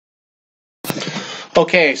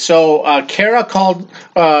Okay, so Kara called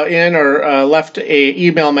in or left a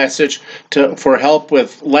email message for help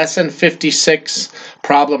with lesson 56,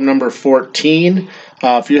 problem number 14.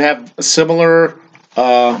 If you have a similar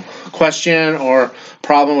question or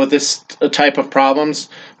problem with this type of problems,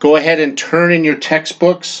 go ahead and turn in your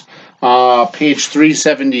textbooks, page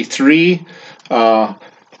 373,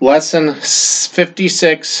 lesson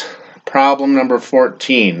 56, problem number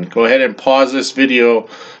 14. Go ahead and pause this video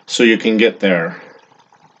so you can get there.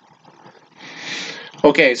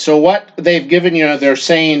 Okay, so what they've given you, they're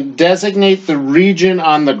saying designate the region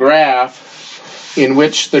on the graph in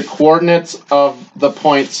which the coordinates of the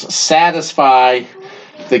points satisfy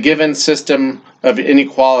the given system of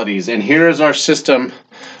inequalities. And here is our system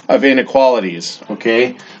of inequalities,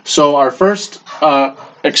 okay? So our first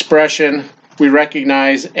expression we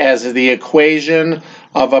recognize as the equation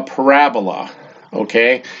of a parabola,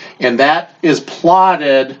 okay? And that is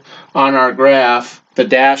plotted on our graph, the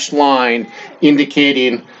dashed line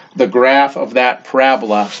indicating the graph of that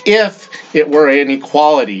parabola if it were an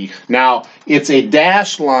inequality. Now, it's a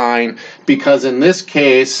dashed line because in this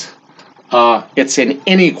case, it's an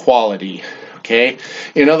inequality, okay?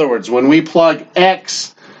 In other words, when we plug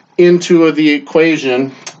x into the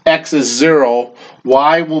equation, x is 0,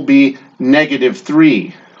 y will be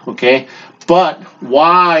 -3, okay? But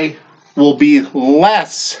y will be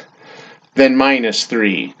less than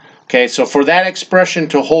 -3. Okay, so for that expression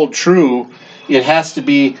to hold true, it has to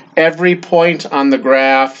be every point on the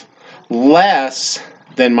graph less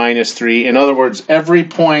than -3. In other words, every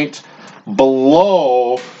point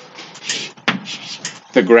below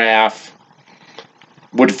the graph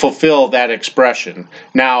would fulfill that expression.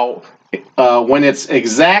 Now, when it's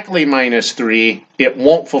exactly -3, it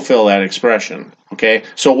won't fulfill that expression. Okay,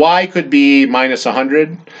 so y could be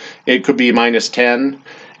 -100, it could be -10,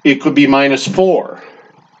 it could be -4.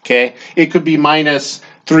 Okay, it could be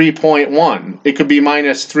 -3.1. It could be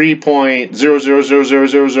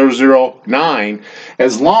 -3.000000009,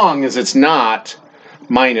 as long as it's not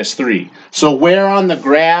 -3. So where on the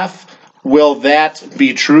graph will that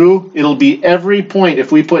be true? It'll be every point.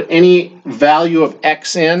 If we put any value of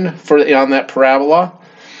x in on that parabola,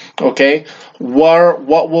 okay,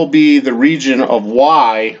 what will be the region of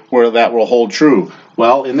y where that will hold true?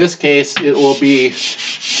 Well, in this case, it will be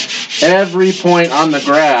every point on the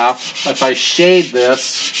graph. If I shade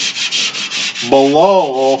this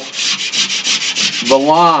below the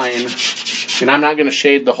line, and I'm not going to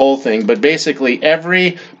shade the whole thing, but basically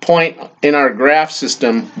every point in our graph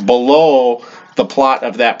system below the plot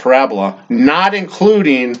of that parabola, not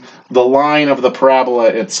including the line of the parabola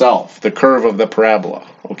itself, the curve of the parabola.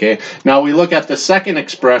 Okay, now we look at the second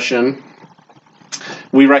expression.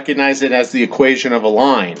 We recognize it as the equation of a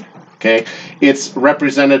line. Okay, it's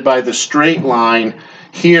represented by the straight line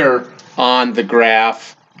here on the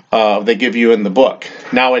graph they give you in the book.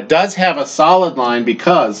 Now it does have a solid line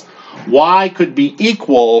because y could be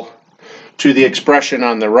equal to the expression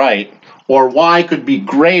on the right, or y could be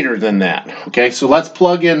greater than that. Okay, so let's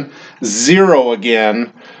plug in 0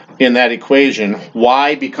 again in that equation.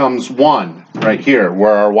 Y becomes 1 right here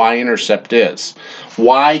where our y-intercept is.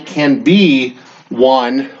 Y can be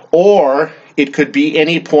 1, or it could be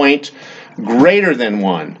any point greater than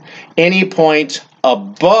 1, any point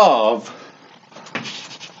above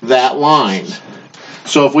that line.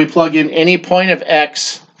 So if we plug in any point of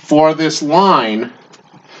x for this line,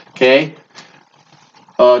 okay,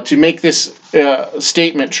 to make this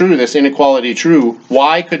statement true, this inequality true,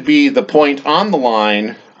 y could be the point on the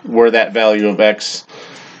line where that value of x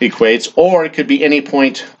equates, or it could be any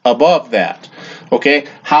point above that. Okay,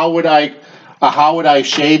 how would I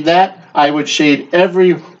shade that? I would shade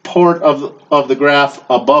every part of the graph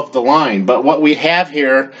above the line. But what we have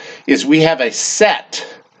here is we have a set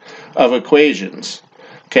of equations.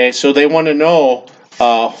 Okay, so they want to know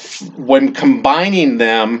when combining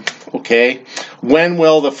them, okay, when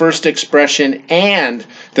will the first expression and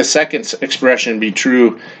the second expression be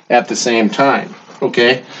true at the same time?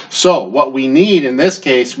 Okay, so what we need in this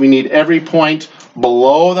case, we need every point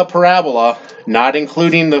below the parabola, not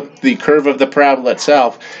including the curve of the parabola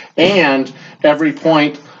itself, and every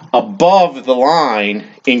point above the line,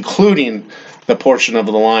 including the portion of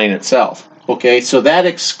the line itself. Okay, so that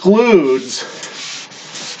excludes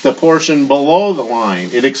the portion below the line.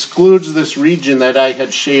 It excludes this region that I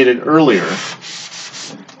had shaded earlier.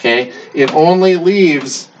 Okay, it only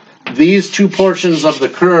leaves these two portions of the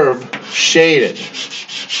curve shaded.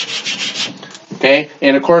 Okay,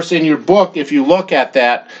 and of course in your book, if you look at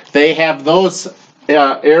that, they have those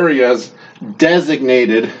areas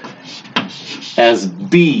designated as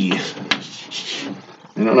B.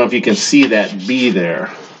 I don't know if you can see that B there.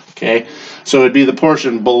 Okay, so it would be the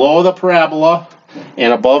portion below the parabola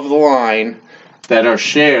and above the line that are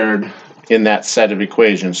shared in that set of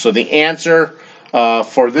equations. So the answer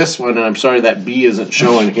for this one, and I'm sorry that B isn't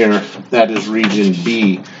showing here, that is region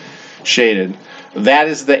B shaded. That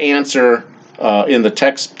is the answer in the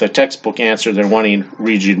textbook answer. They're wanting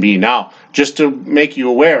region B. Now, just to make you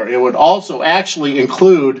aware, it would also actually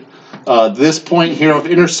include this point here of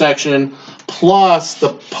intersection plus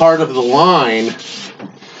the part of the line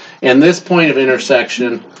and this point of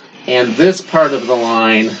intersection and this part of the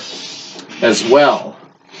line as well,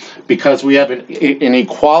 because we have an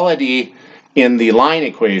inequality in the line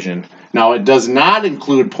equation. Now it does not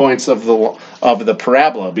include points of the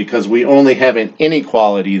parabola because we only have an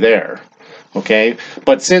inequality there. Okay,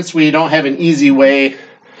 but since we don't have an easy way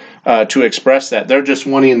to express that, they're just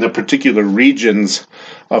wanting the particular regions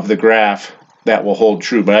of the graph that will hold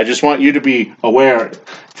true. But I just want you to be aware,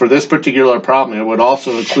 for this particular problem, it would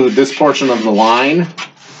also include this portion of the line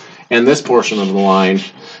and this portion of the line,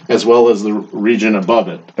 as well as the region above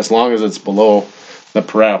it, as long as it's below the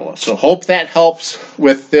parabola. So hope that helps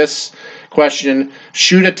with this question.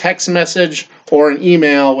 Shoot a text message or an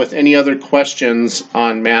email with any other questions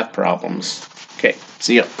on math problems. Okay,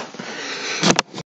 see ya.